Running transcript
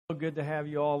So good to have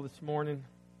you all this morning.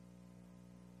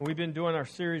 We've been doing our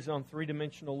series on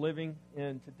three-dimensional living,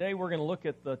 and today we're going to look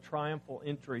at the triumphal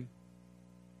entry.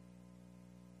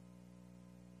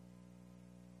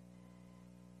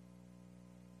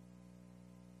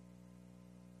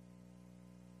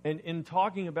 And in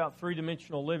talking about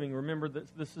three-dimensional living, remember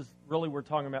that this is really, we're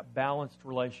talking about balanced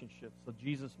relationships. So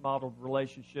Jesus modeled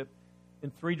relationship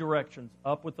in three directions: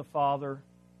 up with the Father,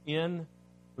 in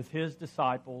with His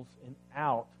disciples, and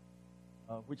out,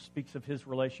 which speaks of His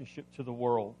relationship to the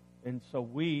world. And so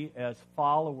we, as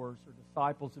followers or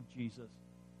disciples of Jesus,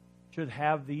 should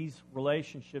have these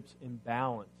relationships in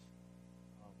balance.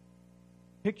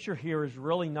 Picture here is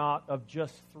really not of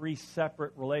just three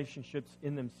separate relationships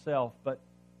in themselves, but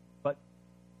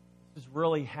this is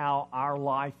really how our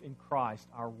life in Christ,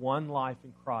 our one life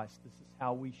in Christ, this is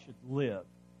how we should live.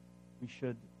 We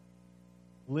should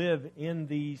live in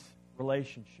these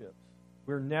relationships.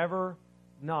 We're never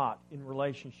not in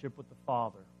relationship with the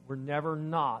Father. We're never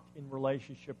not in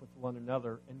relationship with one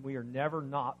another, and we are never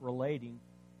not relating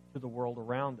to the world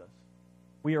around us.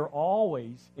 We are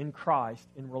always in Christ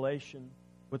in relation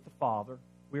with the Father.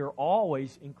 We are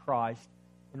always in Christ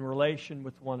in relation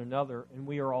with one another, and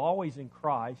we are always in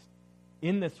Christ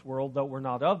in this world, though we're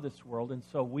not of this world. And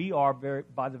so we are,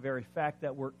 by the very fact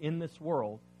that we're in this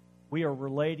world, we are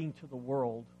relating to the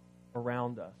world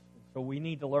around us. And so we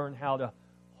need to learn how to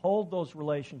hold those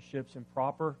relationships in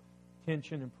proper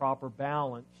tension and proper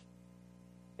balance,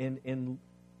 and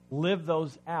live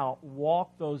those out, walk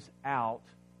those out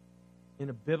in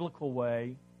a biblical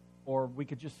way, or we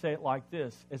could just say it like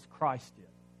this: as Christ did.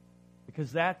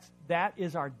 Because that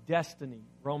is our destiny.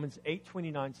 Romans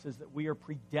 8:29 says that we are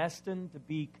predestined to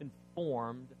be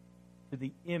conformed to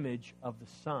the image of the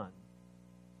Son.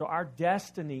 So our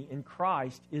destiny in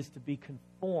Christ is to be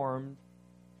conformed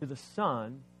to the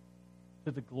Son, to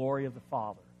the glory of the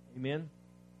Father. Amen?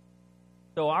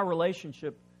 So our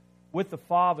relationship with the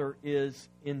Father is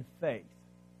in faith.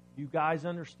 You guys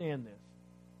understand this.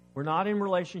 We're not in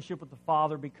relationship with the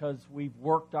Father because we've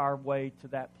worked our way to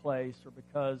that place, or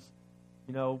because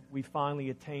we finally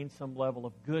attained some level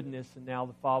of goodness, and now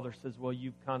the Father says, well,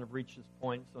 you've kind of reached this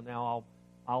point, so now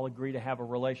I'll agree to have a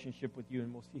relationship with you,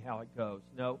 and we'll see how it goes.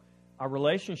 No, our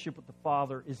relationship with the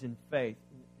Father is in faith,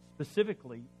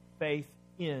 specifically faith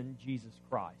in Jesus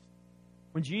Christ.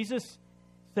 When Jesus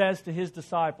says to His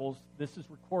disciples, this is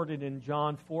recorded in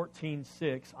John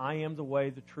 14:6, I am the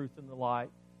way, the truth, and the light.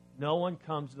 No one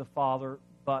comes to the Father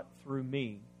but through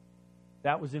me.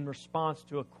 That was in response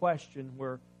to a question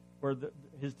where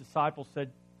His disciples said,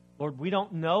 Lord, we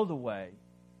don't know the way.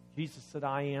 Jesus said,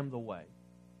 I am the way.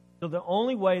 So the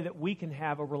only way that we can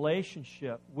have a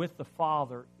relationship with the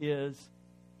Father is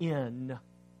in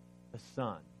the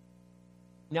Son.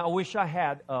 Now, I wish I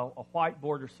had a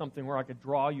whiteboard or something where I could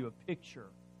draw you a picture.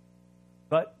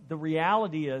 But the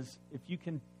reality is, if you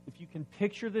can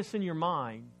picture this in your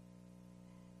mind,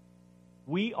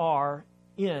 we are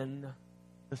in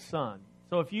the Son.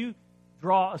 So if you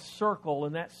draw a circle,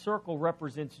 and that circle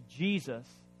represents Jesus,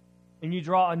 and you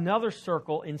draw another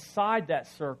circle inside that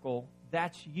circle,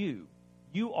 that's you.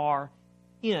 You are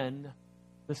in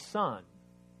the Son.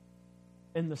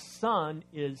 And the Son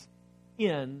is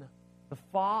in the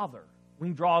Father. We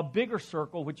can draw a bigger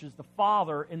circle, which is the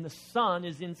Father, and the Son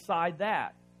is inside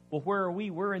that. Well, where are we?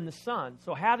 We're in the Son.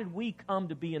 So how did we come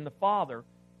to be in the Father?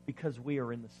 Because we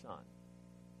are in the Son.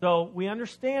 So we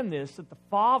understand this, that the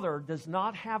Father does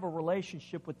not have a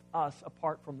relationship with us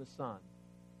apart from the Son.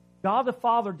 God the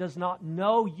Father does not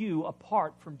know you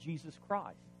apart from Jesus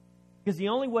Christ. Because the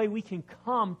only way we can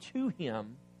come to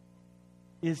Him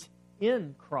is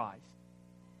in Christ.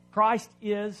 Christ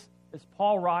is, as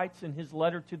Paul writes in his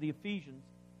letter to the Ephesians,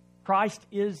 Christ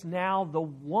is now the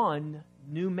one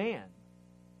new man.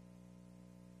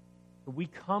 So we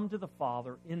come to the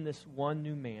Father in this one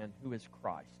new man who is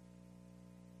Christ.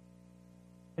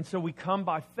 And so we come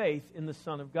by faith in the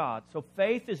Son of God. So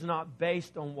faith is not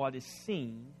based on what is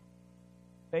seen.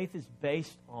 Faith is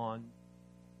based on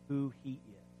who He is.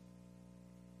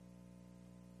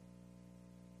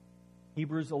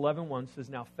 Hebrews 11:1 says,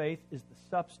 now faith is the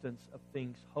substance of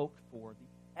things hoped for,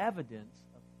 the evidence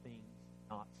of things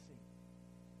not seen.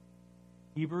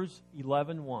 Hebrews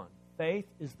 11:1. Faith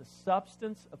is the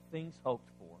substance of things hoped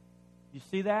for. You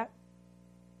see that?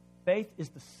 Faith is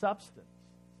the substance.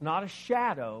 Not a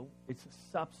shadow, it's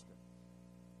a substance.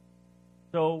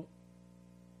 So,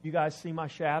 you guys see my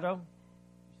shadow?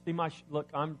 See look,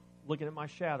 I'm looking at my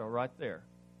shadow right there.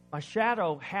 My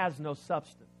shadow has no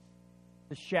substance.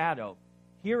 The shadow.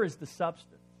 Here is the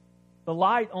substance. The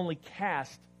light only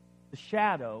casts the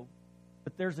shadow,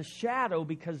 but there's a shadow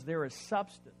because there is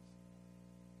substance.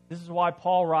 This is why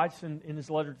Paul writes in his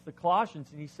letter to the Colossians,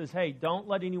 and he says, hey, don't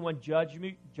let anyone judge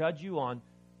you on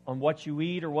what you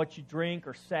eat or what you drink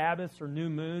or Sabbaths or new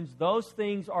moons. Those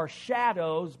things are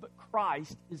shadows, but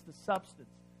Christ is the substance.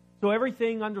 So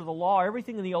everything under the law,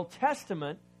 everything in the Old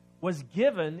Testament was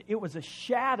given, it was a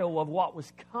shadow of what was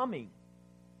coming.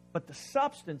 But the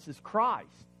substance is Christ.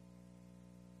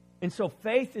 And so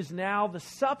faith is now the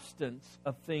substance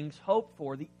of things hoped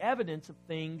for, the evidence of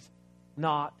things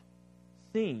not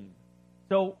seen.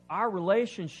 So our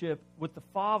relationship with the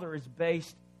Father is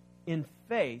based in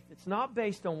faith. It's not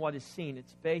based on what is seen.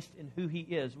 It's based in who He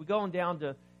is. We go on down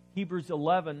to Hebrews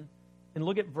 11 and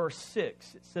look at verse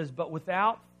 6. It says, but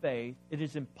without faith it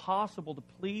is impossible to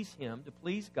please Him, to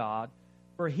please God,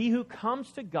 for he who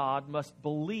comes to God must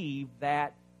believe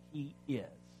that He is.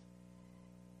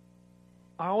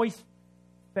 I always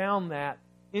found that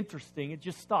interesting. It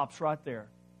just stops right there.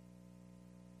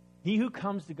 He who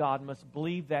comes to God must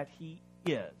believe that He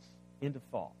is, in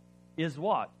default. Is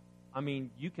what? I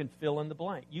mean, you can fill in the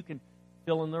blank. You can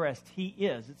fill in the rest. He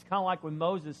is. It's kind of like when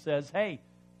Moses says, hey,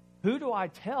 who do I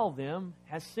tell them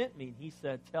has sent me? And he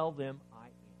said, tell them I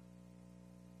am.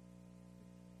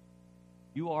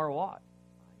 You are what?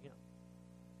 I am.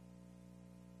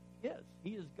 He is. He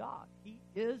is God. He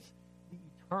is the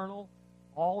eternal,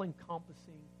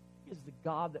 all-encompassing. He is the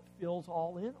God that fills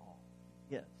all in all.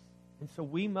 He is. And so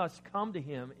we must come to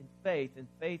Him in faith, and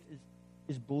faith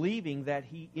is believing that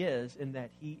He is, and that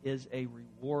He is a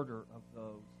rewarder of those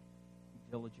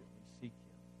who diligently seek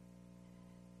Him.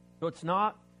 So it's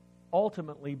not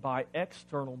ultimately by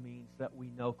external means that we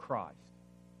know Christ.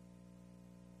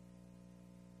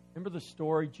 Remember the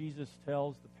story Jesus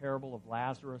tells, the parable of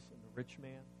Lazarus and the rich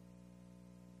man?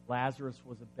 Lazarus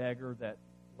was a beggar that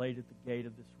laid at the gate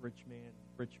of this rich man.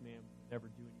 The rich man would never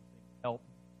do anything to help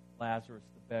Lazarus,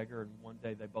 the beggar, and one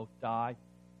day they both die.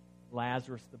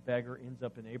 Lazarus, the beggar, ends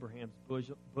up in Abraham's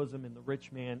bosom, and the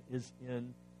rich man is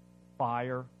in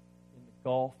fire in the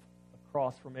gulf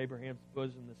across from Abraham's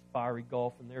bosom, this fiery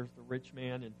gulf, and there's the rich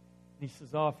man. And he says,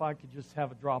 oh, if I could just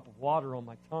have a drop of water on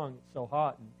my tongue, it's so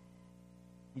hot. And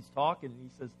he's talking,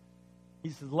 and he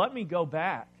says, let me go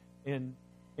back, and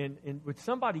would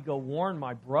somebody go warn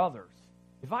my brothers?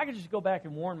 If I could just go back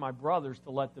and warn my brothers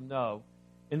to let them know.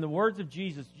 In the words of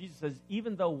Jesus, Jesus says,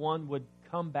 even though one would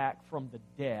come back from the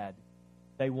dead,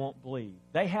 they won't believe.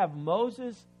 They have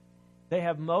Moses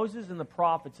and the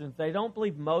prophets, and if they don't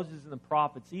believe Moses and the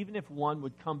prophets, even if one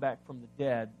would come back from the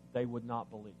dead, they would not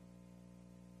believe.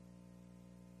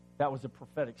 That was a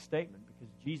prophetic statement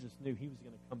because Jesus knew He was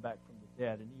going to come back from the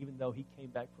dead, and even though He came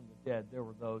back from the dead, there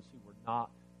were those who were not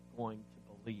going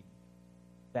to believe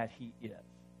that He is.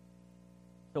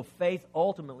 So faith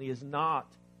ultimately is not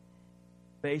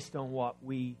based on what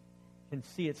we can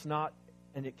see. It's not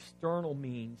an external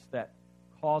means that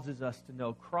causes us to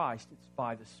know Christ. It's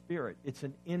by the Spirit. It's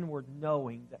an inward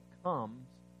knowing that comes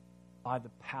by the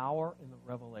power and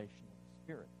the revelation of the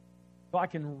Spirit. So I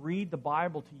can read the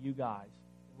Bible to you guys.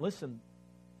 Listen,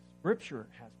 Scripture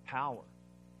has power.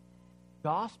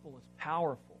 Gospel is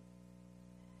powerful.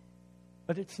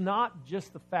 But it's not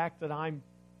just the fact that I'm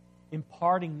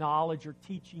imparting knowledge or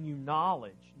teaching you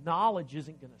knowledge. Knowledge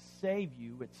isn't going to save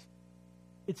you.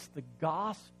 It's the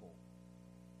gospel.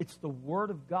 It's the Word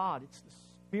of God. It's the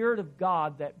Spirit of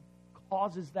God that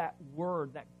causes that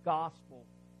Word, that gospel,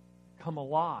 to come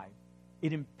alive.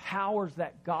 It empowers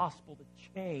that gospel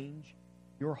to change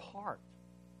your heart.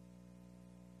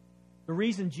 The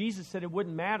reason Jesus said it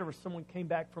wouldn't matter if someone came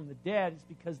back from the dead is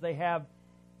because they have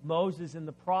Moses and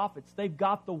the prophets. They've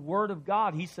got the Word of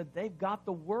God. He said they've got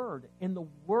the Word, and the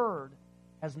Word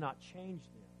has not changed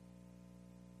them.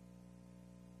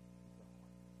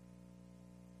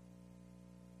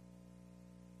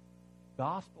 The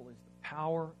gospel is the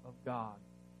power of God.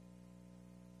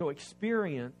 So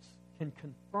experience can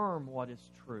confirm what is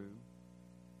true,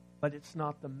 but it's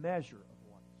not the measure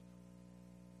of what is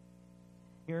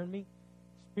true. Hearing me?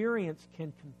 Experience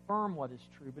can confirm what is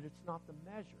true, but it's not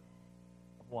the measure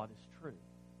of what is true.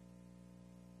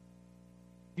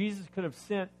 Jesus could have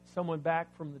sent someone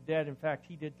back from the dead. In fact,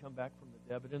 He did come back from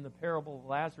the dead. But in the parable of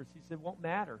Lazarus, He said, it won't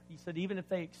matter. He said, even if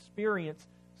they experience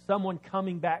someone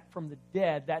coming back from the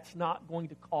dead, that's not going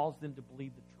to cause them to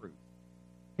believe the truth.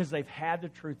 Because they've had the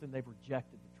truth and they've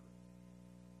rejected the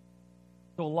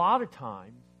truth. So a lot of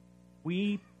times,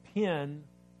 we pin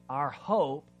our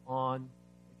hope on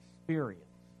experience.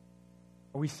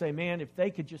 Or we say, man, if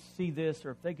they could just see this,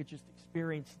 or if they could just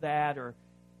experience that, or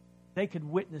they could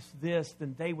witness this,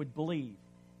 then they would believe.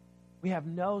 We have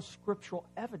no scriptural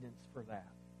evidence for that.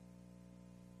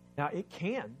 Now, it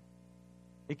can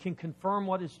confirm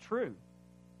what is true.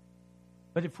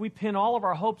 But if we pin all of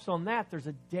our hopes on that, there's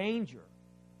a danger.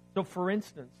 So for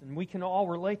instance, and we can all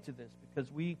relate to this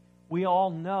because we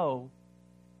all know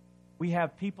we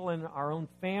have people in our own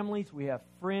families, we have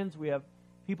friends, we have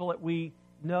people that we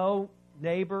know,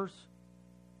 neighbors.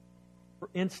 For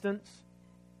instance,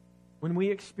 when we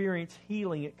experience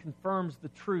healing, it confirms the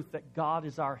truth that God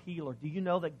is our healer. Do you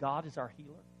know that God is our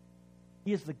healer?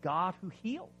 He is the God who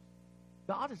heals.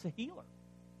 God is a healer.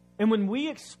 And when we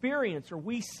experience or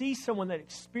we see someone that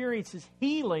experiences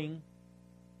healing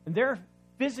and they're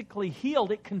physically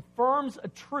healed, it confirms a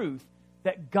truth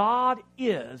that God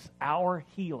is our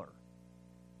healer.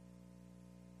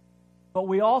 But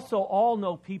we also all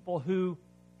know people who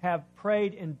have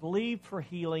prayed and believed for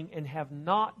healing and have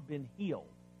not been healed.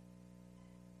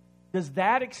 Does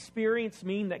that experience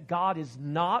mean that God is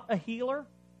not a healer?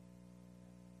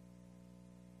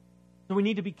 So we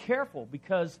need to be careful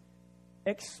because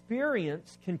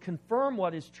experience can confirm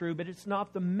what is true, but it's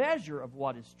not the measure of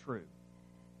what is true.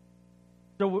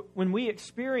 So when we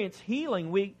experience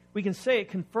healing, we can say it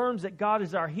confirms that God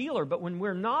is our healer, but when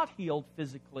we're not healed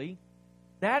physically,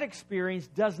 that experience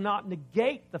does not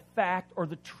negate the fact or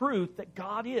the truth that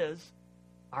God is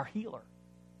our healer.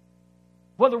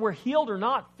 Whether we're healed or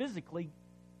not physically,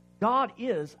 God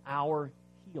is our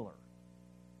healer.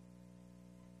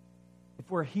 If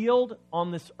we're healed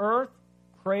on this earth,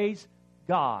 praise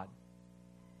God.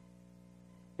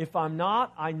 If I'm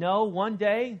not, I know one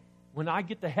day when I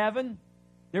get to heaven,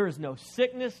 there is no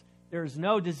sickness, there is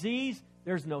no disease,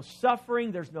 there's no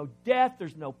suffering, there's no death,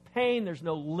 there's no pain, there's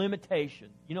no limitation.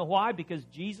 You know why? Because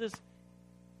Jesus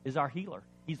is our healer.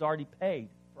 He's already paid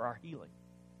for our healing.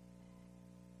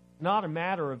 It's not a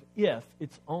matter of if,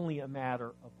 it's only a matter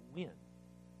of when.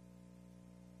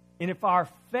 And if our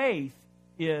faith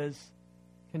is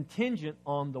contingent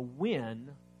on the when,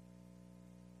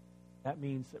 that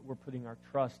means that we're putting our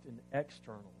trust in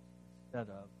externals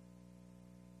instead of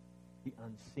the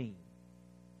unseen.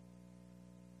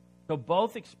 So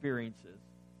both experiences,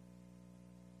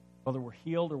 whether we're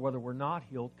healed or whether we're not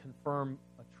healed, confirm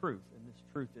a truth. And this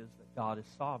truth is that God is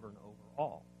sovereign over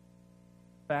all.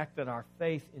 The fact that our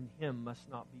faith in Him must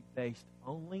not be based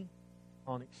only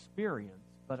on experience,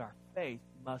 but our faith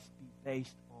must be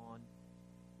based on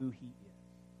who He is.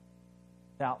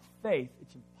 Without faith,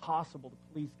 it's impossible to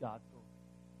please God.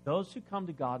 Those who come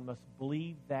to God must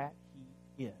believe that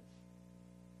He is.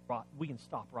 Right, we can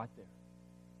stop right there.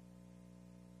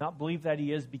 Not believe that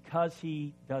He is because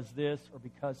He does this or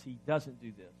because He doesn't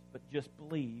do this, but just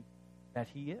believe that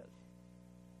He is.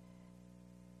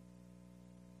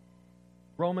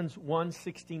 Romans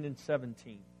 1:16 and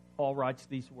 17. Paul writes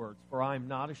these words, "For I am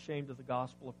not ashamed of the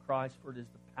gospel of Christ, for it is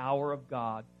the power of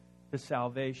God to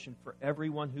salvation for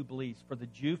everyone who believes, for the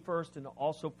Jew first and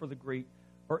also for the Greek.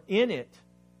 For in it,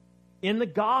 in the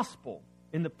gospel,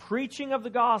 in the preaching of the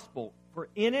gospel, for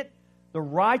in it the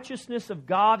righteousness of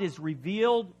God is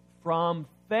revealed from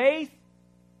faith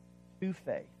to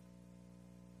faith."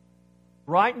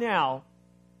 Right now,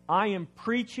 I am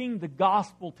preaching the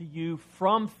gospel to you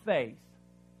from faith.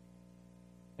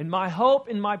 And my hope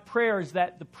and my prayer is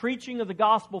that the preaching of the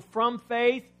gospel from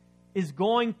faith is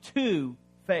going to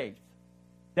faith.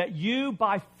 That you,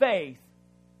 by faith,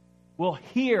 will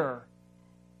hear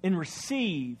and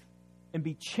receive and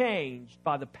be changed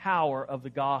by the power of the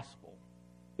gospel.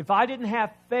 If I didn't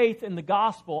have faith in the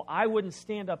gospel, I wouldn't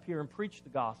stand up here and preach the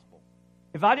gospel.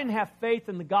 If I didn't have faith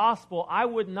in the gospel, I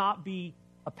would not be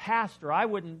a pastor. I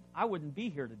wouldn't be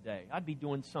here today. I'd be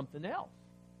doing something else.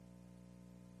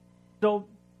 So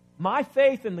my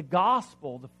faith in the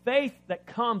gospel, the faith that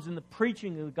comes in the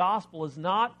preaching of the gospel, is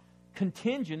not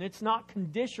contingent. It's not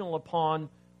conditional upon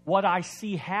what I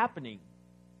see happening.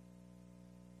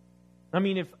 I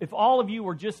mean, if all of you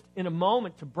were just in a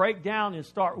moment to break down and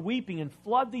start weeping and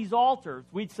flood these altars,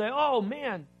 we'd say, oh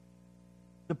man,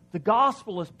 the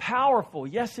gospel is powerful.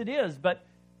 Yes, it is. But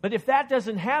if that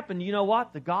doesn't happen, you know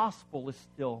what? The gospel is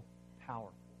still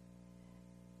powerful.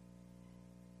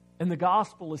 And the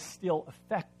gospel is still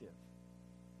effective.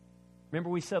 Remember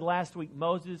we said last week,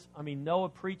 Noah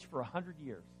preached for 100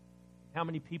 years. How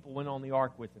many people went on the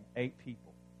ark with him? 8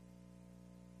 people.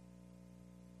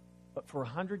 But for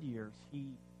 100 years, he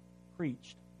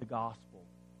preached the gospel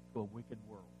to a wicked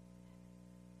world.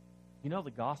 You know,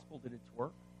 the gospel did its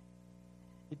work.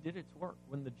 It did its work.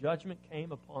 When the judgment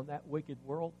came upon that wicked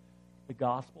world, the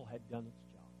gospel had done its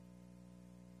job.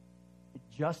 It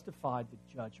justified the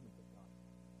judgment of God.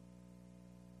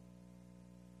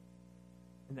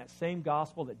 And that same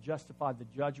gospel that justified the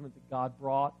judgment that God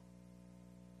brought,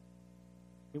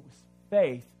 it was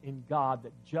faith in God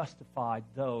that justified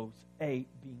those 8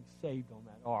 being saved on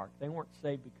that ark. They weren't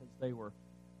saved because they were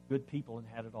good people and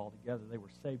had it all together. They were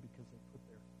saved because they put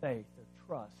their faith, their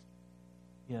trust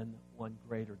in one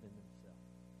greater than themselves.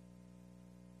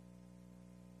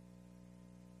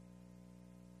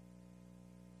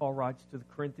 Paul writes to the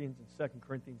Corinthians in 2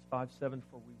 Corinthians 5:7,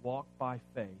 "For we walk by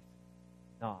faith,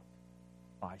 not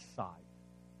by sight."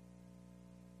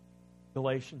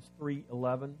 Galatians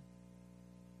 3:11,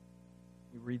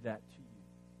 we read that to you.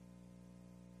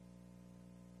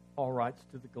 Paul writes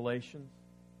to the Galatians.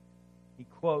 He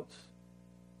quotes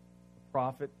the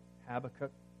prophet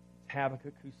Habakkuk. It's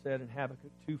Habakkuk who said in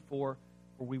Habakkuk 2:4,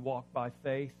 "For we walk by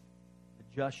faith, the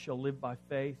just shall live by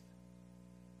faith."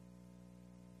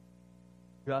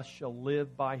 Just shall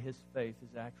live by his faith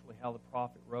is actually how the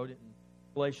prophet wrote it. In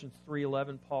Galatians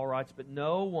 3:11, Paul writes, "But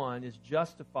no one is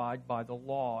justified by the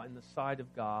law in the sight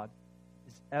of God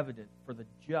is evident, for the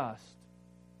just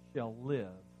shall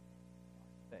live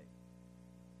by faith."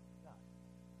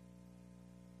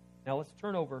 Now let's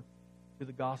turn over to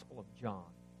the Gospel of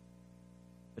John,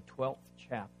 the 12th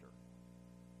chapter.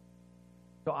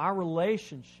 So our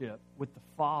relationship with the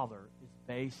Father is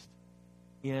based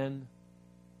in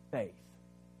faith.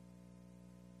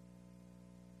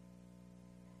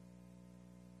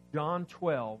 John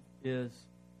 12 is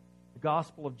the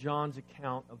Gospel of John's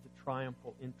account of the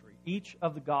triumphal entry. Each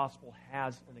of the Gospel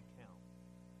has an account.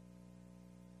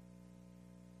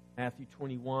 Matthew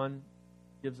 21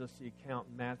 gives us the account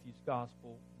in Matthew's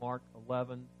Gospel, Mark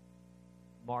 11,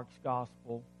 Mark's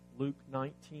Gospel, Luke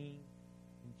 19,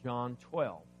 and John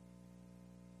 12.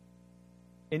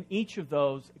 And each of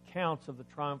those accounts of the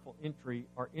triumphal entry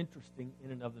are interesting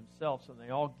in and of themselves, and they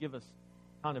all give us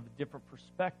kind of a different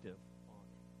perspective on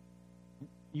it.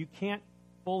 You can't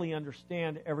fully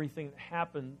understand everything that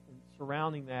happened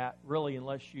surrounding that, really,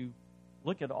 unless you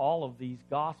look at all of these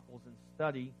Gospels and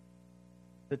study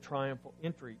the triumphal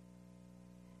entry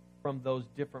from those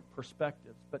different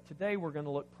perspectives. But today we're going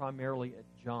to look primarily at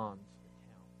John's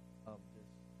account of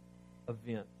this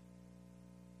event.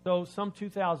 So some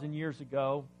 2,000 years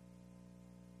ago,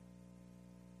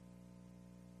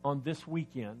 on this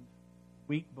weekend,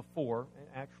 week before, and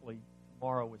actually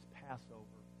tomorrow is Passover,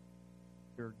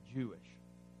 you're Jewish.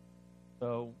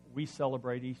 So we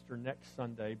celebrate Easter next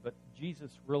Sunday, but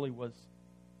Jesus really was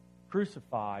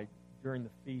crucified during the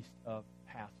feast of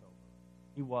Passover.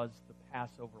 He was the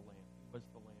Passover lamb. He was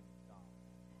the Lamb of God.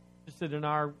 Just that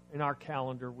in our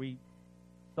calendar, we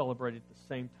celebrate at the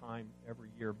same time every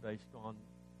year based on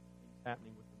things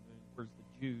happening with the moon, whereas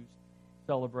the Jews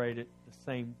celebrate it the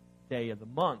same day of the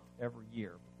month every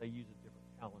year, but they use a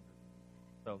different calendar.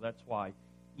 So that's why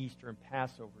Easter and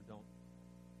Passover don't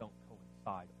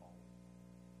coincide always.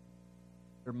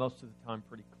 They're most of the time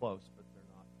pretty close, but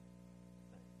they're not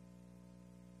the same.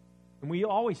 And we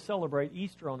always celebrate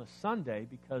Easter on a Sunday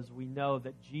because we know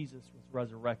that Jesus was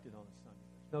resurrected on a Sunday.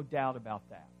 There's no doubt about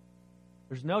that.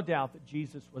 There's no doubt that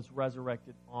Jesus was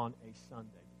resurrected on a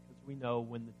Sunday because we know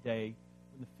when the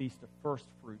Feast of First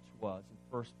Fruits was, and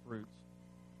First Fruits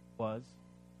was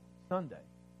Sunday.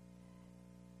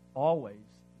 Always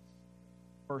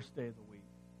the first day of the week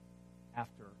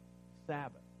after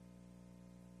Sabbath.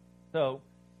 So,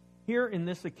 here in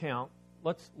this account,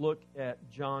 let's look at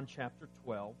John chapter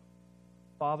 12.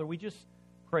 Father, we just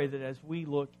pray that as we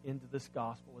look into this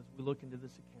gospel, as we look into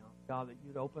this account, God, that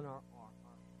you'd open our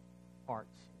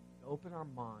hearts, you'd open our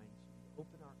minds, you'd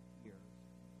open our ears,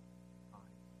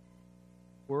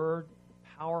 word, the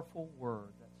powerful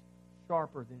word that's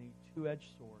sharper than any two-edged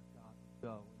sword, God, would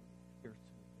go and pierce to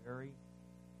the very,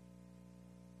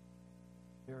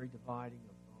 very dividing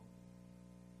of bones,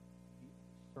 the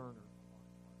discerner of our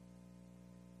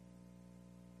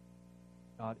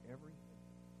hearts. God, every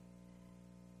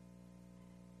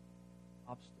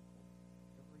obstacle,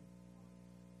 every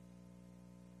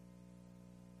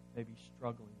may be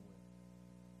struggling with,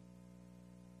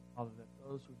 Father, that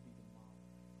those would be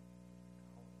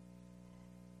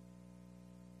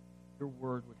your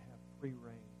word would have free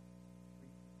reign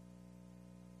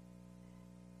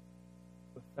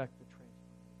to affect the transformation.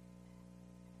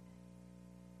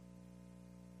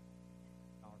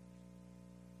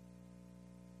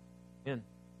 Amen.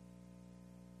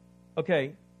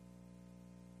 Okay.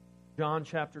 John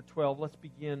chapter 12. Let's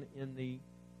begin in the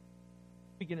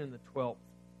 12th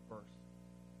verse.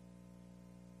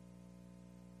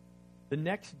 The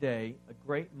next day, a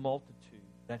great multitude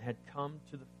that had come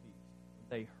to the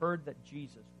they heard that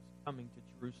Jesus was coming to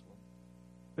Jerusalem,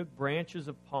 took branches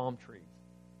of palm trees.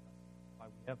 That's why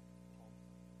we have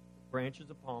branches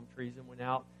of palm trees, and went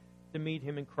out to meet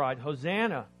him and cried,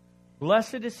 "Hosanna!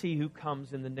 Blessed is he who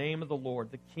comes in the name of the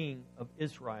Lord, the King of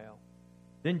Israel."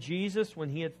 Then Jesus, when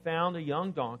he had found a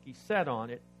young donkey, sat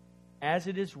on it, as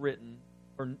it is written,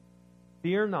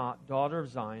 Fear not, daughter of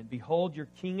Zion. Behold, your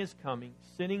king is coming,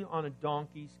 sitting on a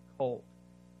donkey's colt.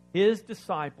 His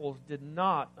disciples did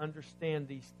not understand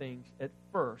these things at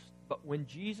first, but when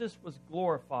Jesus was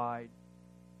glorified,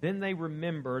 then they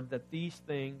remembered that these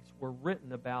things were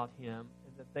written about him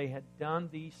and that they had done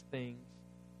these things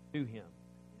to him.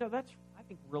 You know, that's, I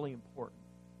think, really important.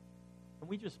 Can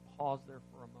we just pause there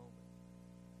for a moment?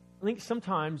 I think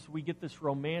sometimes we get this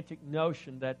romantic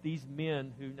notion that these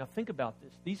men who, now think about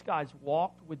this, these guys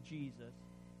walked with Jesus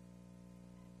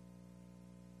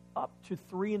up to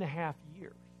 3.5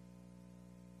 years.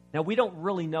 Now, we don't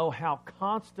really know how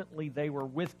constantly they were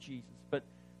with Jesus, but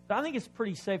I think it's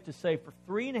pretty safe to say for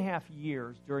 3.5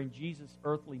 years during Jesus'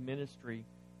 earthly ministry,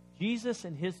 Jesus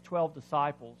and his 12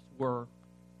 disciples were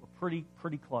pretty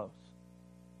close.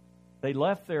 They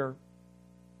left their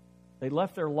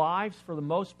lives for the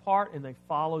most part, and they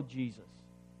followed Jesus.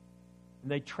 And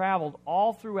they traveled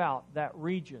all throughout that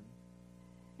region,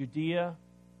 Judea,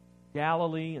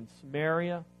 Galilee, and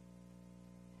Samaria,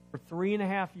 for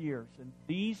 3.5 years. And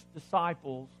these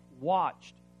disciples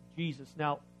watched Jesus.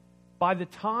 Now, by the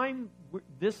time where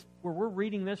we're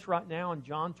reading this right now in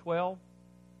John 12,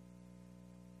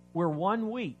 we're 1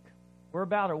 week. We're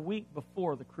about a week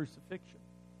before the crucifixion.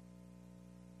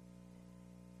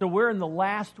 So we're in the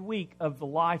last week of the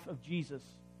life of Jesus,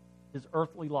 his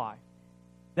earthly life.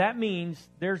 That means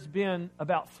there's been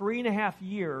about 3.5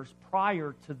 years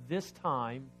prior to this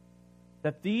time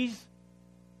that these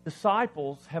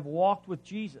disciples have walked with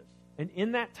Jesus. And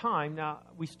in that time, now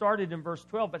we started in verse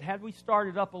 12, but had we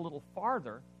started up a little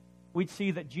farther, we'd see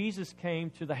that Jesus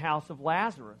came to the house of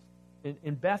Lazarus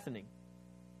in Bethany.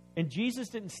 And Jesus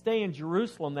didn't stay in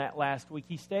Jerusalem that last week.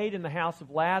 He stayed in the house of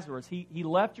Lazarus. He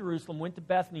left Jerusalem, went to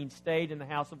Bethany, and stayed in the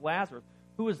house of Lazarus.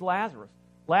 Who is Lazarus?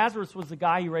 Lazarus was the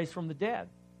guy he raised from the dead.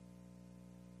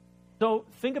 So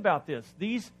think about this.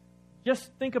 Just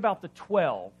think about the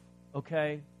 12,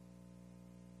 okay?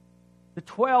 The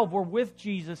 12 were with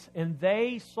Jesus, and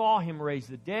they saw him raise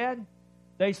the dead.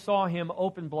 They saw him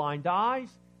open blind eyes.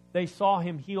 They saw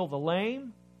him heal the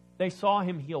lame. They saw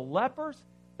him heal lepers.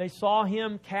 They saw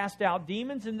him cast out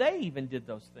demons, and they even did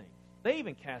those things. They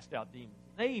even cast out demons.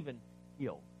 They even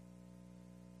healed.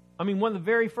 I mean, one of the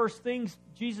very first things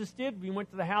Jesus did, he went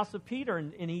to the house of Peter,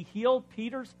 and he healed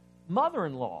Peter's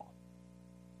mother-in-law.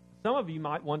 Some of you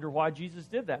might wonder why Jesus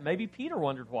did that. Maybe Peter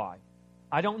wondered why.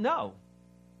 I don't know.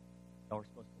 Y'all were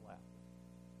supposed to laugh.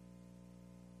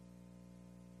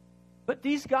 But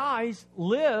these guys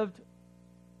lived,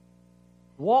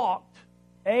 walked,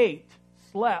 ate,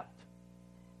 slept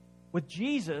with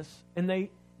Jesus, and they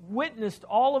witnessed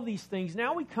all of these things.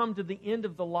 Now we come to the end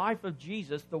of the life of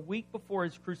Jesus, the week before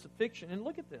his crucifixion. And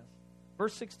look at this.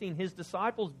 Verse 16, his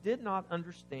disciples did not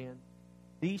understand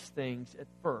these things at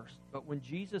first, but when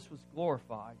Jesus was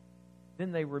glorified,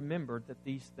 then they remembered that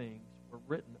these things were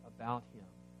written about him,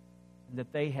 and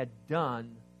that they had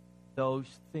done those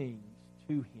things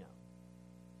to him.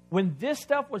 When this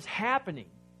stuff was happening,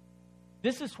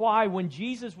 this is why when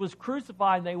Jesus was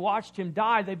crucified and they watched him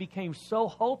die, they became so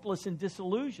hopeless and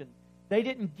disillusioned. They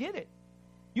didn't get it.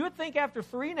 You would think after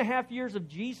 3.5 years of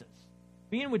Jesus,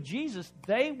 being with Jesus,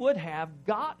 they would have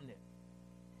gotten it.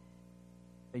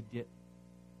 They didn't.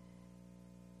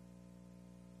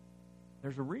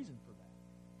 There's a reason for that.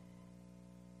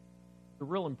 It's a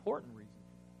real important reason for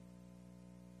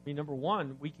that. I mean, number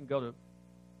one, we could go to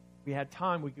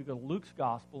Luke's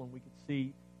gospel and we could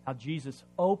see how Jesus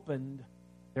opened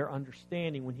their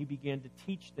understanding when he began to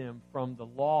teach them from the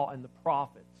law and the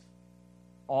prophets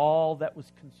all that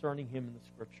was concerning him in the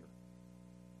Scripture.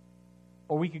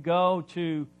 Or we could go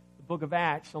to the book of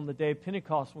Acts on the day of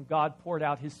Pentecost when God poured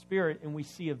out his Spirit, and we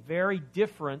see a very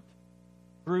different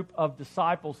group of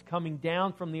disciples coming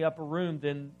down from the upper room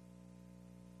than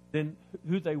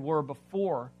who they were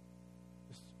before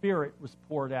the Spirit was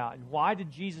poured out. And why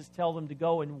did Jesus tell them to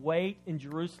go and wait in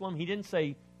Jerusalem? He didn't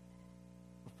say,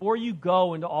 before you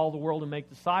go into all the world and make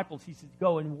disciples, he says,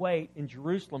 go and wait in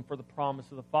Jerusalem for the promise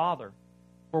of the Father.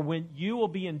 For when you will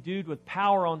be endued with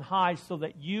power on high, so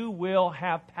that you will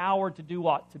have power to do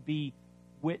what? To be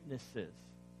witnesses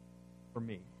for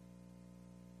me.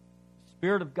 The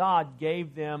Spirit of God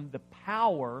gave them the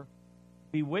power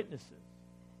to be witnesses.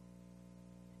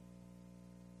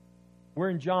 We're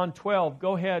in John 12.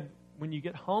 Go ahead, when you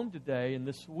get home today and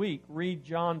this week, read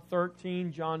John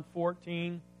 13, John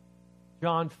 14,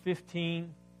 John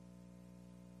 15,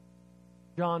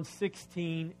 John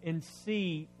 16, and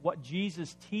see what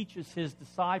Jesus teaches his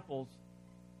disciples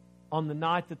on the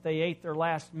night that they ate their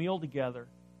last meal together.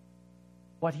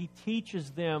 What he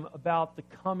teaches them about the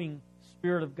coming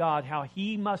Spirit of God, how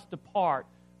he must depart,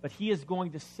 but He is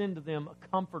going to send to them a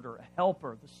comforter, a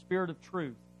helper, the Spirit of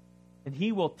truth. And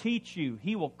He will teach you.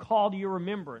 He will call to your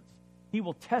remembrance. He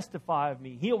will testify of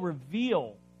me. He'll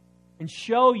reveal and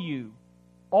show you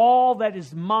all that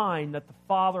is mine that the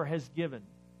Father has given.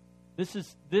 This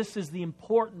is the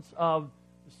importance of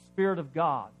the Spirit of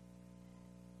God.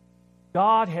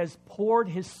 God has poured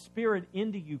His Spirit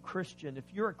into you, Christian. If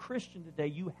you're a Christian today,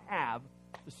 you have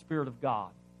the Spirit of God.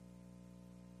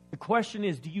 The question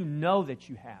is, do you know that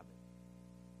you have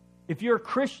it? If you're a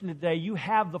Christian today, you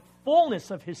have the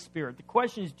fullness of His Spirit. The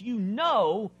question is, do you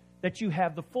know that you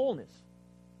have the fullness?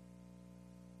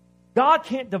 God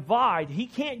can't divide. He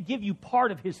can't give you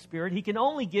part of His Spirit. He can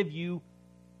only give you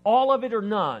all of it or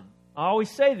none. I always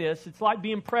say this, it's like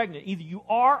being pregnant. Either you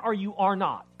are or you are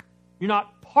not. You're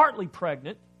not partly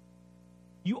pregnant.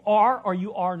 You are or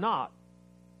you are not.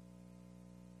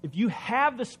 If you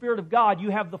have the Spirit of God, you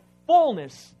have the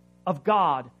fullness of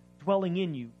God dwelling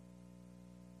in you.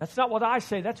 That's not what I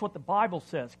say. That's what the Bible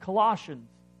says. Colossians.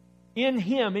 In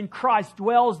Him, in Christ,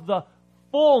 dwells the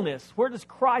fullness. Where does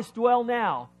Christ dwell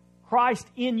now? Christ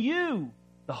in you,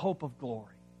 the hope of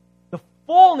glory. The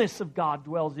fullness of God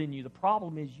dwells in you. The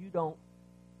problem is you don't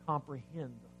comprehend the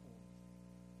fullness.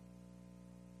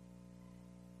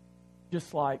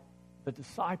 Just like the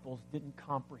disciples didn't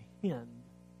comprehend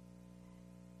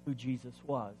who Jesus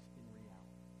was in reality.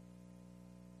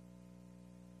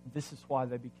 This is why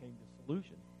they became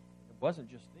disillusioned. It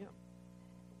wasn't just them.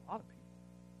 A lot of people.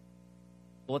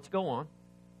 Well, let's go on.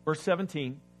 Verse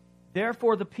 17.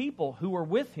 Therefore the people who were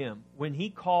with Him when He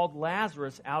called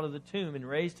Lazarus out of the tomb and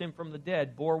raised him from the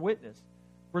dead bore witness.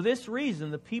 For this reason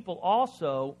the people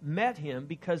also met Him,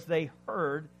 because they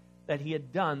heard that He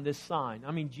had done this sign.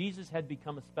 I mean, Jesus had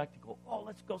become a spectacle. Oh,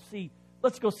 let's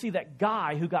go see that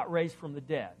guy who got raised from the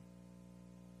dead.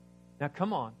 Now,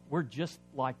 come on. We're just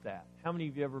like that. How many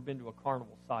of you ever been to a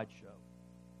carnival sideshow?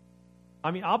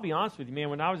 I mean, I'll be honest with you, man.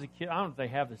 When I was a kid, I don't know if they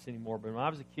have this anymore, but when I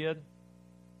was a kid,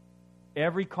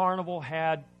 every carnival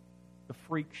had the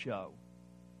freak show.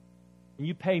 And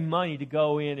you pay money to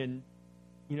go in and,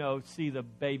 see the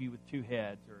baby with two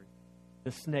heads, or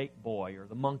the snake boy, or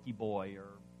the monkey boy, or,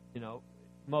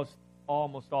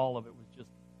 almost all of it was just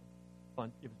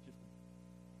fun. It was just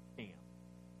a scam.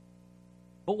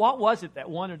 But what was it that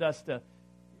wanted us to,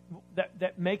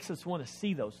 that makes us want to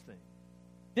see those things?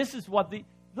 This is what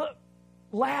look,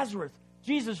 Lazarus,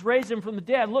 Jesus raised him from the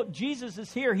dead. Look, Jesus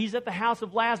is here. He's at the house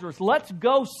of Lazarus. Let's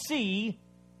go see,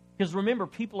 because remember,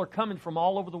 people are coming from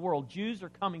all over the world. Jews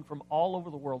are coming from all over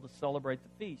the world to celebrate the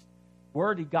feast.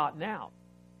 Word had gotten out.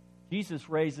 Jesus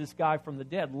raised this guy from the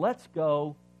dead. Let's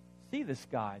go see this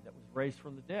guy that was raised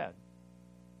from the dead.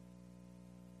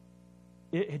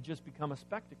 It had just become a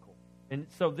spectacle. And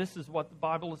so this is what the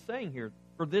Bible is saying here.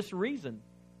 For this reason,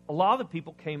 a lot of the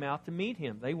people came out to meet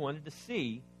Him. They wanted to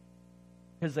see,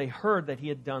 because they heard that He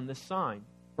had done this sign.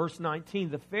 Verse 19,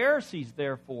 the Pharisees,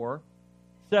 therefore,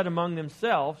 said among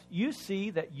themselves, you see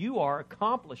that you are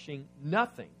accomplishing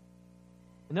nothing.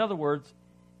 In other words,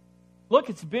 look,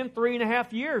 it's been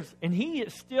 3.5 years, and He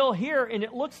is still here, and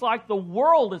it looks like the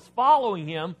world is following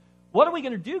Him. What are we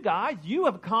going to do, guys? You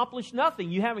have accomplished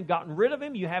nothing. You haven't gotten rid of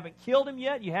Him. You haven't killed Him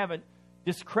yet. You haven't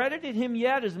discredited Him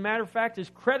yet. As a matter of fact, His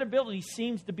credibility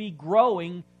seems to be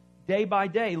growing day by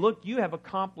day. Look, you have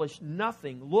accomplished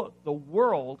nothing. Look, the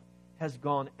world has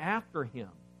gone after Him.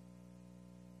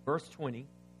 Verse 20.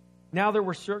 Now there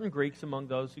were certain Greeks among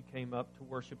those who came up to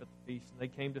worship at the feast. And they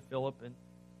came to Philip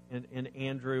and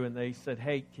Andrew, and they said,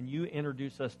 hey, can you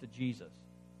introduce us to Jesus?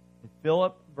 And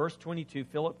Philip, verse 22,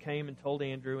 Philip came and told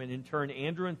Andrew, and in turn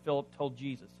Andrew and Philip told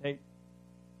Jesus, hey,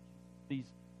 these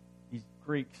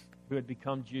Greeks who had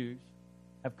become Jews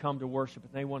have come to worship,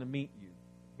 and they want to meet you.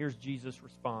 Here's Jesus'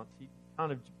 response. He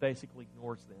kind of basically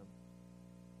ignores them,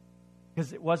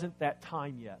 because it wasn't that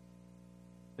time yet.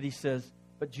 But He says,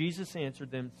 but Jesus answered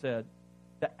them and said,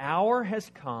 the hour has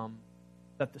come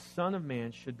that the Son of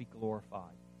Man should be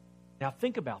glorified. Now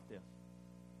think about this.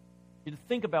 You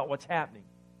think about what's happening.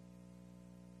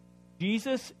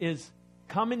 Jesus is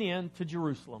coming into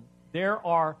Jerusalem. There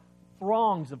are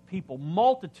throngs of people,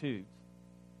 multitudes.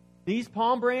 These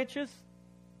palm branches,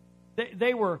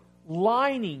 they were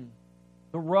lining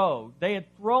the road. They had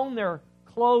thrown their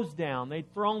clothes down.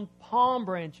 They'd thrown palm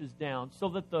branches down so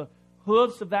that the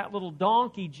hoofs of that little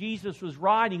donkey Jesus was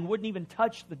riding wouldn't even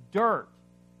touch the dirt.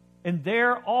 And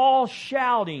they're all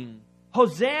shouting,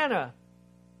 Hosanna!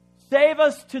 Save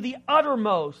us to the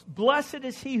uttermost. Blessed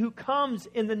is He who comes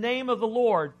in the name of the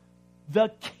Lord,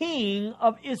 the King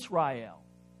of Israel.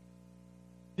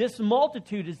 This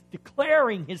multitude is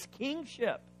declaring His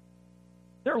kingship.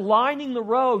 They're lining the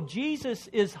road. Jesus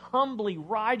is humbly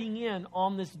riding in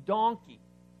on this donkey.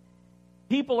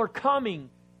 People are coming.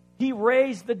 He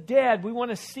raised the dead. We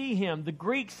want to see him. The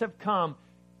Greeks have come.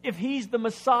 If he's the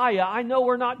Messiah, I know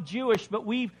we're not Jewish, but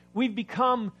we've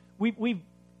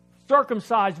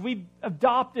circumcised. We've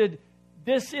adopted.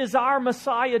 This is our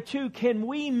Messiah too. Can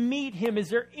we meet him? Is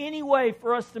there any way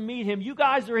for us to meet him? You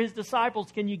guys are his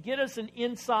disciples. Can you get us an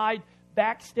inside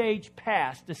backstage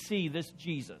pass to see this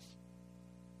Jesus?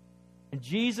 And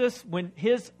Jesus, when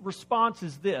his response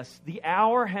is this, the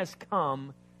hour has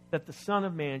come that the Son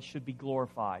of Man should be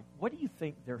glorified. What do you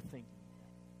think they're thinking?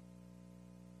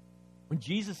 When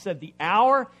Jesus said the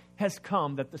hour has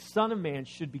come that the Son of Man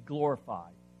should be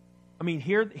glorified. I mean,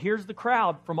 here's the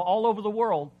crowd from all over the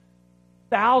world.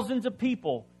 Thousands of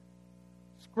people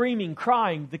screaming,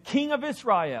 crying, the King of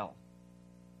Israel.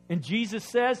 And Jesus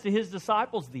says to his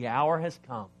disciples, the hour has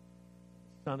come,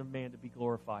 the Son of Man to be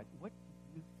glorified. What do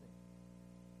you think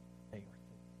they are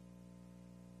thinking?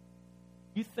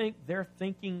 You think they're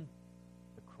thinking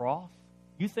the cross?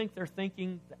 You think they're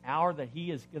thinking the hour that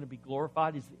he is going to be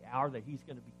glorified is the hour that he's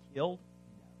going to be killed?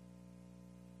 No.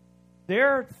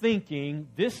 They're thinking,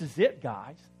 this is it,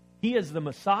 guys. He is the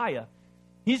Messiah.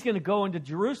 He's going to go into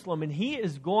Jerusalem and he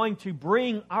is going to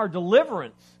bring our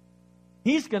deliverance.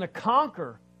 He's going to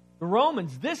conquer the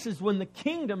Romans. This is when the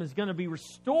kingdom is going to be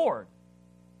restored.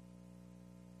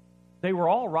 They were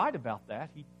all right about that.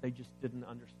 They just didn't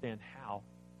understand how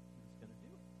he was going to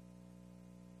do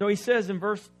it. So he says in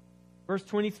verse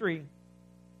 23,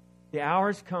 the hour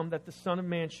has come that the Son of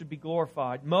Man should be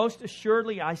glorified. Most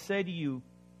assuredly I say to you,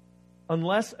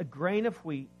 unless a grain of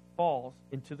wheat falls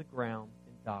into the ground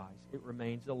and dies, it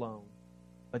remains alone.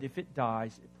 But if it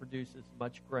dies, it produces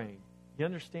much grain. You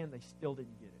understand, they still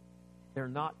didn't get it. They're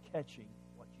not catching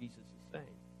what Jesus is saying.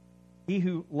 He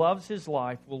who loves his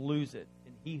life will lose it,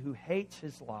 and he who hates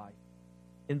his life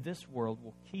in this world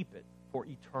will keep it for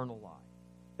eternal life.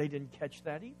 They didn't catch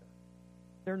that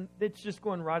either. It's just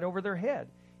going right over their head.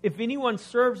 If anyone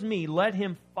serves me, let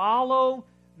him follow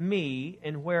me,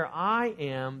 and where I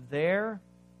am, there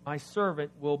my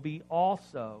servant will be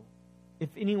also. If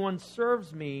anyone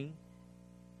serves me,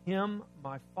 him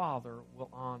my Father will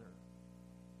honor.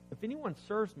 If anyone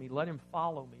serves me, let him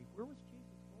follow me. Where was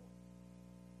Jesus going?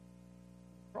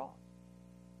 The cross.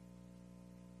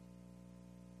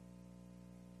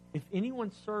 If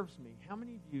anyone serves me, how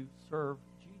many of you serve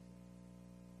Jesus?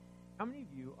 How many of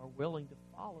you are willing to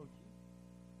follow Jesus?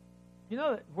 You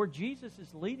know that where Jesus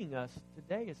is leading us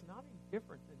today is not any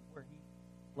different than where he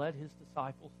led his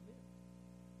disciples then.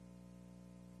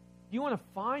 If you want to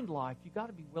find life, you've got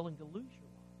to be willing to lose your life.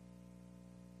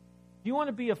 If you want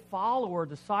to be a follower, a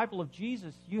disciple of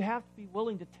Jesus, you have to be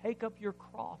willing to take up your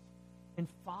cross and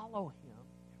follow him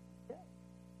every day.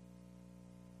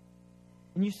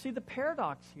 And you see the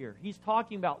paradox here. He's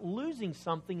talking about losing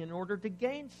something in order to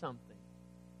gain something.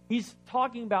 He's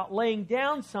talking about laying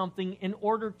down something in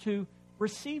order to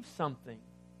receive something.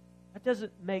 That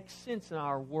doesn't make sense in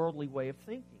our worldly way of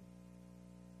thinking.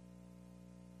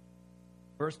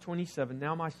 Verse 27,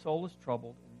 now my soul is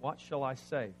troubled, and what shall I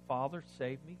say? Father,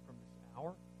 save me from this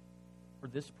hour. For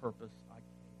this purpose I came.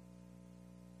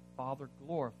 Father,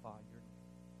 glorify your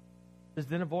name. It says,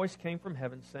 then a voice came from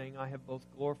heaven saying, I have both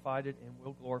glorified it and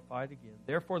will glorify it again.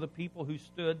 Therefore the people who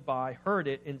stood by heard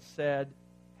it and said,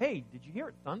 hey, did you hear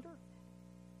it thunder?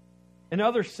 And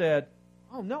others said,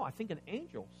 oh no, I think an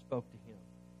angel spoke to him.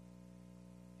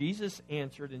 Jesus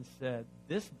answered and said,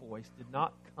 this voice did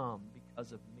not come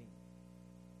because of me,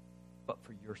 but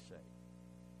for your sake.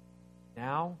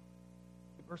 Now,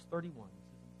 verse 31, this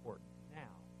is important. Now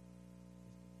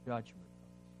is the judgment of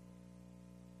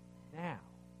this world. Now,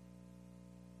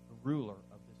 the ruler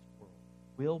of this world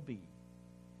will be.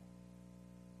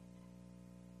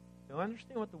 Now,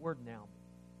 understand what the word now means.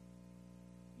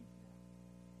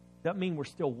 Doesn't mean we're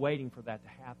still waiting for that to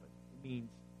happen. It means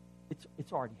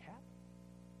it's already happened.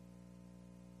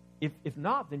 If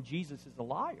not, then Jesus is a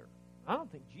liar. I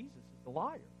don't think Jesus is a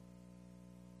liar.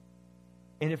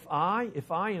 And if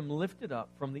I am lifted up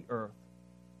from the earth,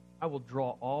 I will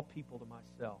draw all people to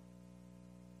myself.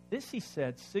 This he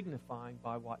said, signifying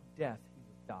by what death he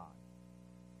would die.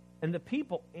 And the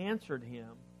people answered him,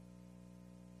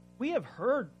 we have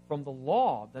heard from the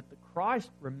law that the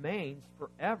Christ remains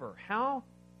forever. How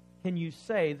can you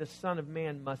say the Son of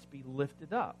Man must be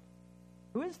lifted up?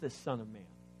 Who is this Son of Man?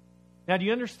 Now, do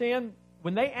you understand?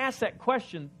 When they ask that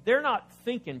question, they're not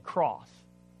thinking cross.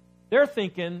 They're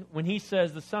thinking, when he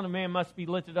says the Son of Man must be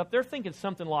lifted up, they're thinking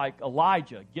something like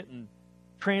Elijah getting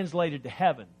translated to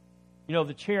heaven. You know,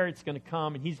 the chariot's going to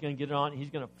come and he's going to get on and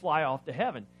he's going to fly off to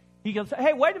heaven. He goes,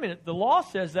 hey, wait a minute. The law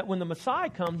says that when the Messiah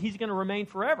comes, he's going to remain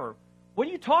forever. What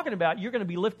are you talking about? You're going to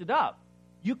be lifted up.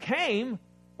 You came.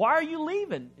 Why are you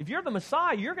leaving? If you're the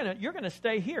Messiah, you're going to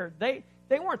stay here. They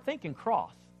weren't thinking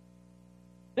cross.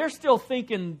 They're still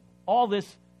thinking all this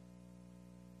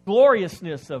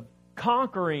gloriousness of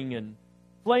conquering and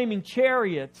flaming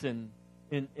chariots, and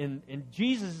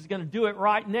Jesus is going to do it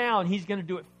right now, and he's going to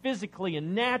do it physically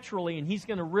and naturally, and he's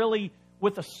going to really,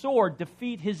 with a sword,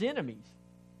 defeat his enemies.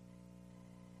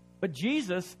 But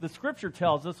Jesus, the Scripture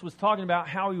tells us, was talking about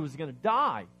how he was going to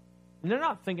die. And they're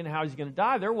not thinking how he's going to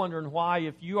die. They're wondering why,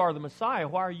 if you are the Messiah,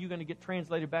 why are you going to get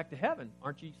translated back to heaven?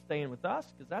 Aren't you staying with us?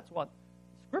 Because that's what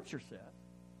the Scripture says.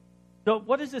 So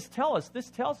what does this tell us? This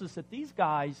tells us that these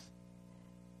guys,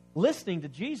 listening to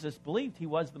Jesus, believed he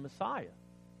was the Messiah.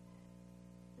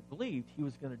 They believed he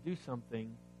was going to do something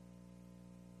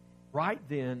right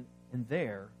then and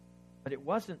there, but it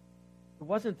wasn't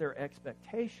their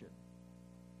expectation.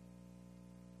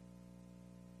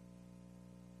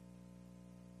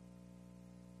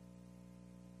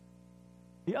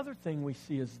 The other thing we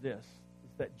see is this,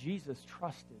 is that Jesus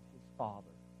trusted his Father.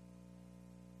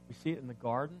 We see it in the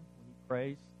garden when he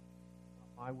prays,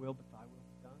 not my will, but thy will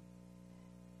be done.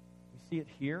 We see it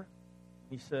here.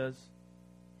 He says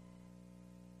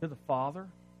to the Father,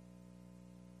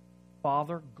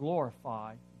 Father,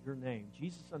 glorify your name.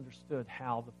 Jesus understood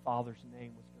how the Father's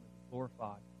name was going to be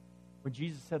glorified. When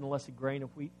Jesus said, unless a grain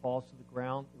of wheat falls to the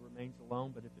ground, it remains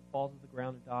alone, but if it falls to the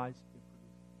ground and dies, it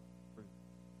produces fruit.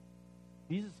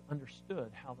 Jesus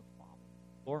understood how the Father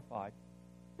was glorified.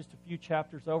 Just a few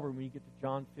chapters over, when you get to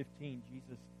John 15,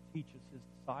 Jesus teaches his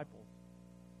disciples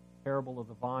the parable of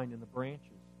the vine and the branches.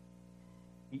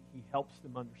 He helps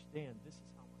them understand, this is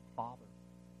how my Father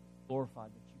is glorified,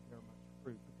 that you bear much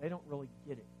fruit. But they don't really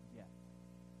get it yet.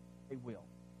 They will.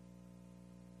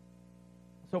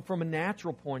 So from a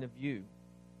natural point of view,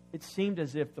 it seemed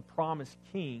as if the promised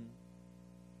king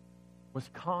was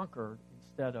conquered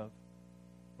instead of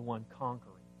the one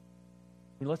conquering.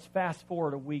 I mean, let's fast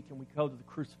forward a week and we go to the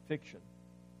crucifixion.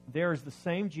 There is the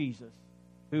same Jesus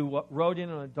who rode in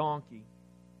on a donkey,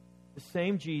 the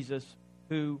same Jesus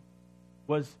who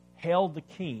was hailed the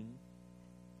king.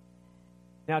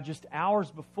 Now, just hours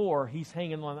before he's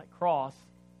hanging on that cross,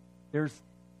 there's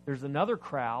another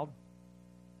crowd.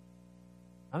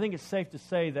 I think it's safe to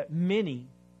say that many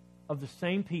of the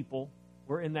same people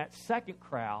were in that second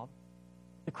crowd.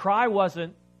 The cry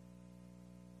wasn't,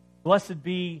 blessed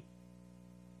be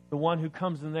the one who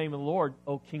comes in the name of the Lord,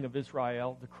 O King of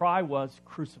Israel. The cry was,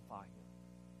 crucify him.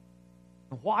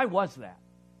 And why was that?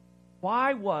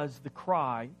 Why was the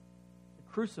cry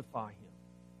to crucify him?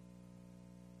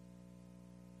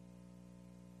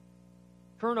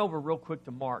 Turn over real quick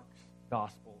to Mark's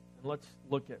gospel, and let's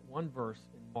look at one verse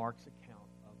in Mark's account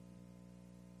of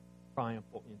the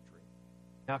triumphal entry.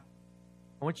 Now,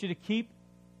 I want you to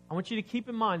keep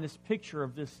in mind this picture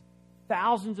of this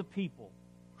thousands of people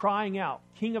crying out,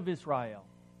 King of Israel,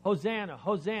 Hosanna,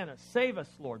 Hosanna, save us,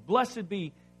 Lord. Blessed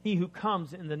be he who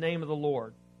comes in the name of the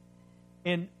Lord.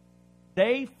 And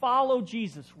they follow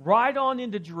Jesus right on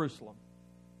into Jerusalem.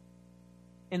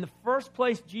 In the first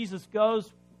place Jesus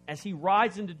goes, as he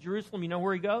rides into Jerusalem, you know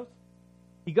where he goes?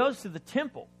 He goes to the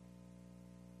temple.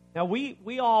 Now,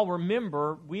 we all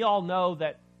remember, we all know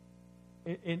that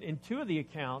in two of the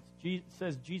accounts, it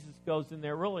says Jesus goes in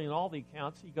there. Really, in all the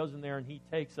accounts, he goes in there and he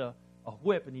takes a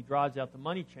whip and he drives out the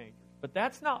money changers. But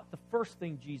that's not the first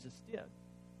thing Jesus did.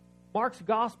 Mark's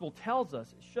gospel tells us,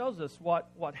 it shows us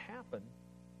what happened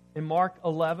in Mark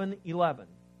 11:11.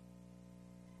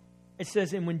 It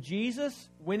says, and when Jesus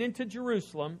went into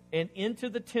Jerusalem and into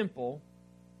the temple,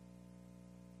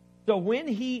 so when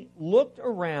he looked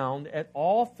around at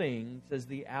all things, as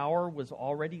the hour was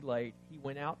already late, he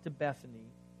went out to Bethany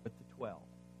with the 12.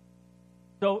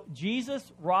 So Jesus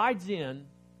rides in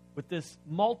with this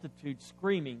multitude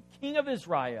screaming, King of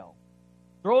Israel,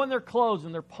 throwing their clothes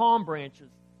and their palm branches.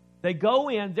 They go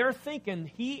in, they're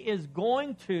thinking he is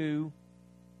going to,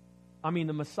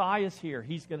 the Messiah's here.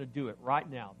 He's going to do it right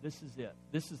now. This is it.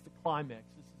 This is the climax.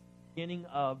 This is the beginning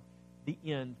of the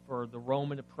end for the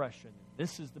Roman oppression.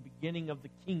 This is the beginning of the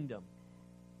kingdom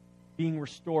being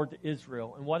restored to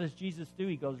Israel. And what does Jesus do?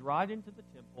 He goes right into the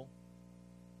temple,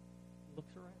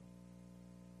 looks around.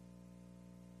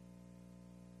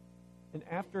 And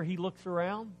after he looks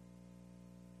around,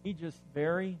 he just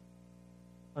very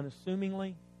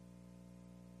unassumingly,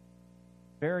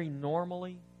 very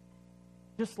normally,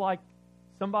 just like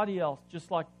somebody else, just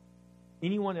like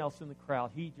anyone else in the crowd,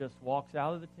 he just walks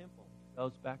out of the temple,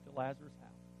 goes back to Lazarus' house.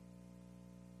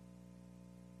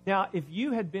 Now, if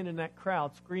you had been in that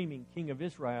crowd screaming, King of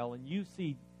Israel, and you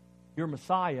see your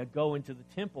Messiah go into the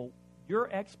temple, your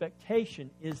expectation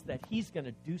is that he's going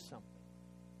to do something.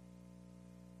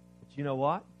 But you know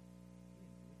what?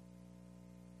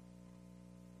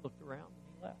 He looked around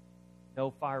and he left.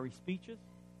 No fiery speeches,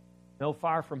 no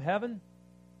fire from heaven,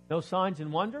 no signs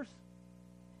and wonders.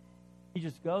 He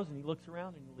just goes and he looks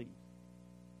around and he leaves.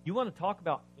 You want to talk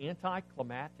about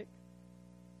anticlimactic?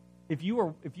 If you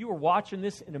were watching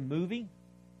this in a movie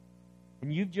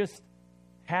and you've just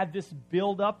had this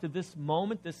build up to this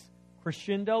moment, this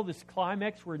crescendo, this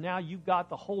climax where now you've got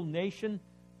the whole nation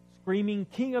screaming,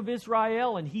 King of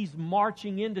Israel, and he's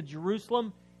marching into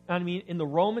Jerusalem. I mean, and the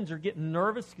Romans are getting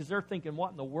nervous because they're thinking,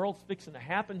 what in the world's fixing to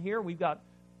happen here? We've got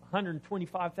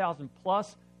 125,000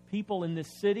 plus people in this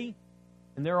city,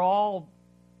 and they're all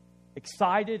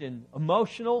excited and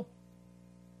emotional.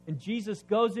 And Jesus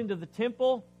goes into the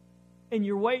temple, and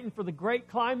you're waiting for the great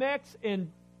climax, and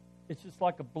it's just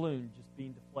like a balloon just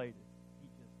being deflated. He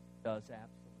just does absolutely.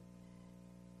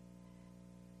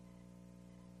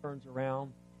 Turns around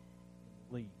and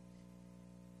leaves.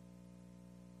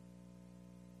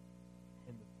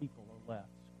 And the people are left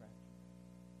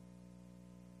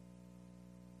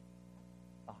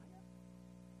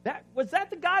scratching. Was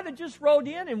that the guy that just rode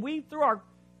in and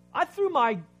I threw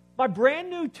my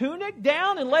brand new tunic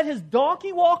down and let his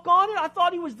donkey walk on it? I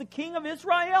thought he was the king of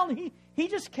Israel, and he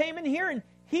just came in here and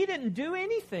he didn't do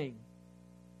anything.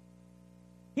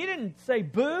 He didn't say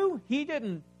boo. He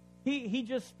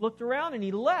just looked around and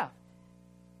he left.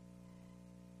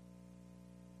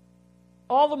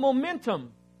 All the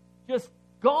momentum just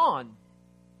gone.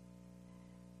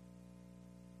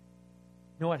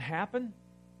 You know what happened?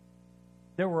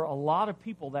 There were a lot of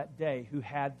people that day who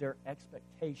had their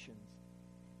expectations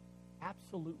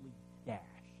absolutely dashed.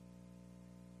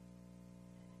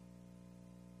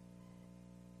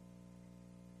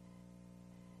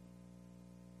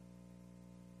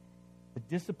 The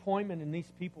disappointment in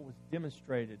these people was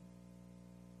demonstrated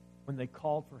when they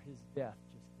called for his death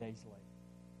just days later.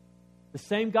 The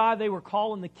same guy they were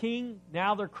calling the king,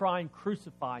 now they're crying,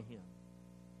 crucify him.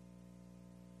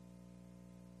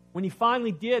 When he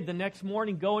finally did the next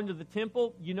morning go into the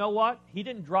temple, you know what? He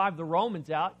didn't drive the Romans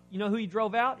out. You know who he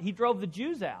drove out? He drove the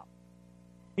Jews out.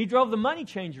 He drove the money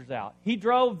changers out. He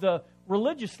drove the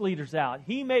religious leaders out.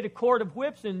 He made a cord of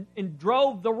whips and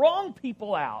drove the wrong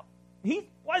people out.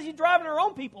 Why is he driving our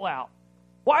own people out?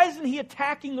 Why isn't he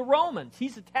attacking the Romans?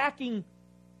 He's attacking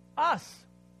us.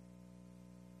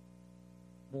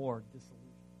 More disillusion.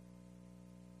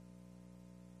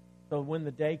 So when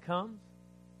the day comes,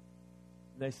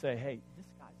 they say, hey, this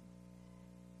guy's...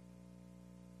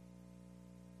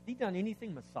 Has he done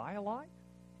anything Messiah-like?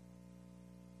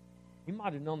 He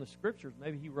might have known the Scriptures.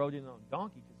 Maybe he rode in on a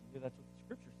donkey because he knew that's what the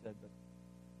Scripture said. But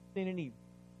seen anything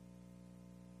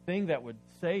that would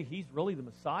say he's really the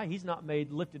Messiah? He's not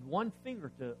lifted one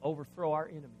finger to overthrow our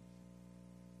enemies.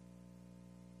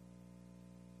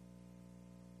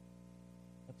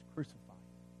 Let's crucify him.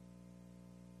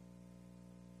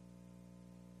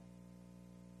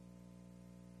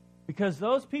 Because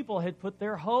those people had put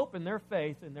their hope and their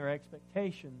faith and their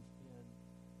expectations in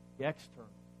the external.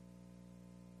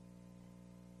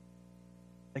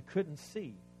 They couldn't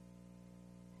see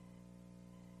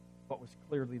what was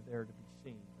clearly there to be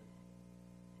seen.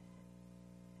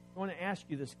 I want to ask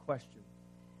you this question.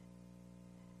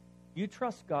 Do you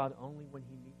trust God only when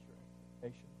he meets your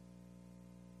expectations?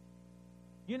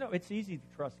 You know, it's easy to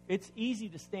trust. It's easy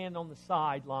to stand on the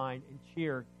sideline and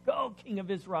cheer, go, King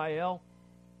of Israel,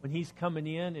 when he's coming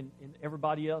in and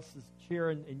everybody else is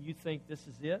cheering and you think this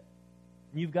is it,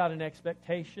 and you've got an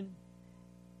expectation.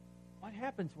 What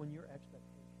happens when your expectation?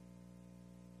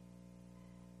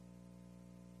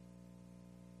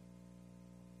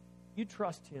 You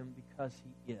trust him because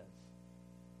he is.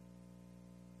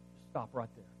 Stop right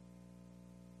there.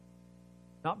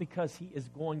 Not because he is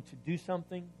going to do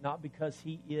something, not because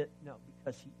he is, no,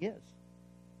 because he is.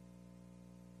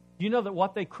 Do you know that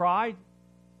what they cried?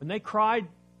 When they cried,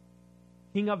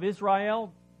 King of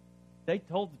Israel, they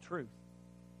told the truth.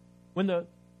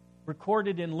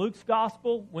 Recorded in Luke's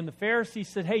gospel, when the Pharisees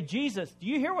said, hey, Jesus, do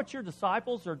you hear what your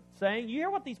disciples are saying? You hear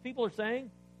what these people are saying?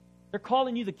 They're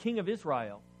calling you the King of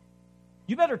Israel.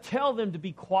 You better tell them to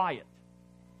be quiet.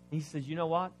 And he says, you know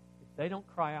what? If they don't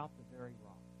cry out the very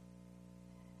rock.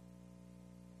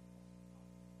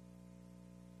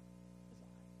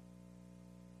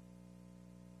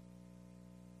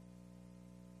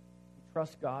 We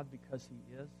trust God because he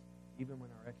is, even when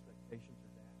our expectations are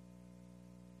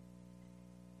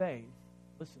dashed. Faith,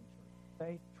 listen, church,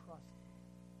 faith trusts.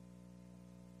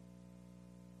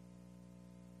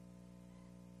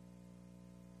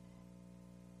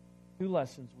 2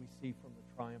 lessons we see from the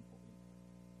triumphal entry.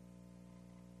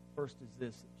 First is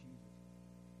this, that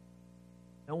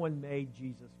no one made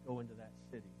Jesus go into that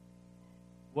city.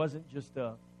 It wasn't just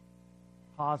a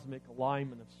cosmic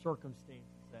alignment of circumstances,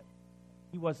 that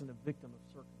he wasn't a victim of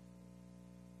circumstances.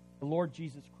 The Lord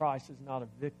Jesus Christ is not a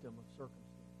victim of circumstances.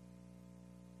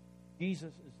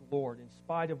 Jesus is Lord in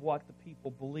spite of what the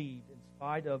people believed, in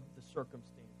spite of the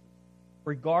circumstances,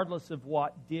 regardless of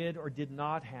what did or did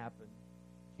not happen.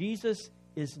 Jesus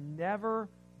is never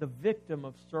the victim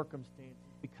of circumstances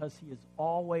because he is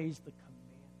always the commander.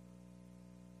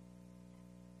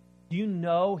 Do you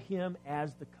know him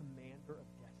as the commander of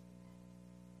destiny?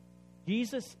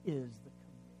 Jesus is the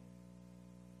commander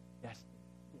of destiny.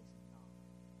 He is not.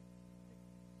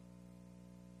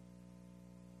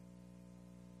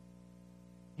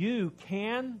 You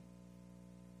can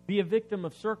be a victim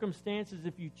of circumstances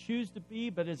if you choose to be,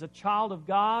 but as a child of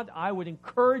God, I would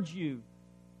encourage you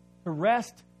to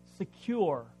rest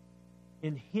secure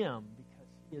in him because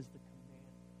he is the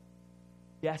commander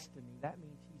of destiny. That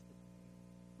means he's the commander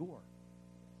of your destiny.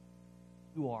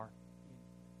 You are in him.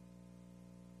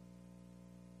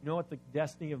 You know what the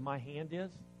destiny of my hand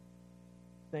is?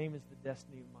 Same as the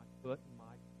destiny of my foot and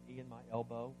my knee and my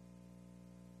elbow,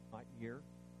 my ear,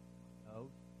 my nose.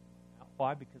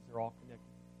 Why? Because they're all connected.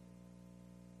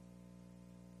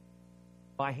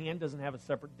 My hand doesn't have a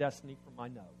separate destiny from my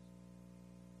nose,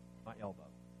 my elbow.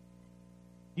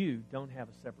 You don't have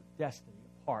a separate destiny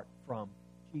apart from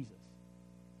Jesus.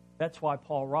 That's why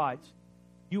Paul writes,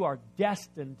 you are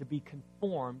destined to be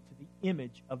conformed to the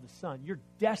image of the Son. Your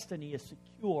destiny is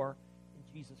secure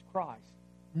in Jesus Christ.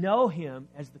 Know him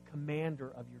as the commander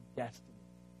of your destiny.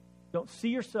 Don't see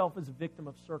yourself as a victim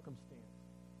of circumstance.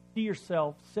 See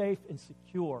yourself safe and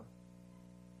secure,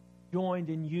 joined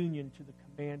in union to the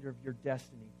commander of your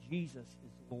destiny. Jesus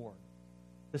is Lord.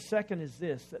 The second is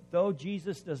this, that though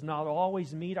Jesus does not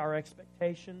always meet our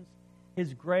expectations,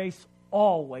 his grace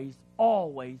always,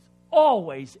 always,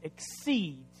 always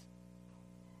exceeds.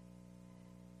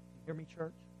 You hear me,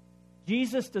 church?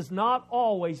 Jesus does not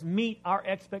always meet our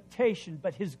expectation,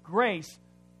 but his grace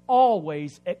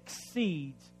always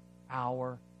exceeds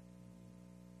our.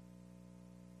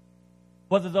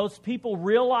 Whether those people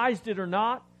realized it or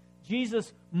not,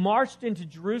 Jesus marched into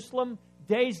Jerusalem.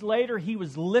 Days later, he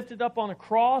was lifted up on a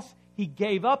cross. He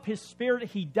gave up his spirit.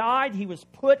 He died. He was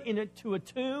put into a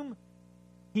tomb.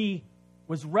 He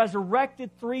was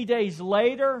resurrected 3 days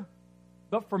later.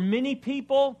 But for many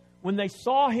people, when they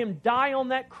saw him die on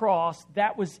that cross,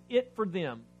 that was it for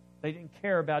them. They didn't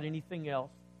care about anything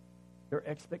else. Their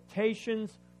expectations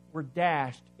were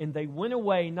dashed, and they went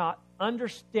away not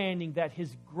understanding that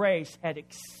his grace had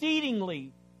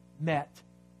exceedingly met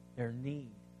their need.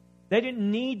 They didn't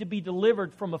need to be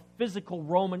delivered from a physical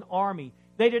Roman army.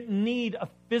 They didn't need a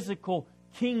physical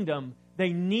kingdom.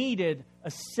 They needed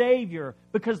a Savior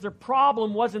because their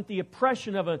problem wasn't the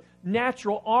oppression of a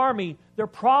natural army. Their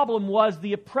problem was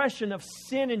the oppression of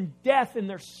sin and death in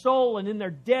their soul and in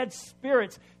their dead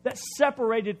spirits that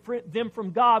separated them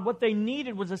from God. What they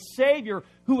needed was a Savior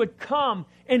who would come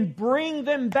and bring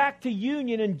them back to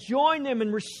union and join them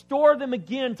and restore them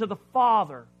again to the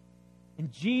Father.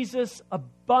 And Jesus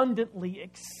abundantly,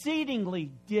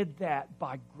 exceedingly did that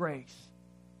by grace.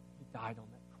 He died on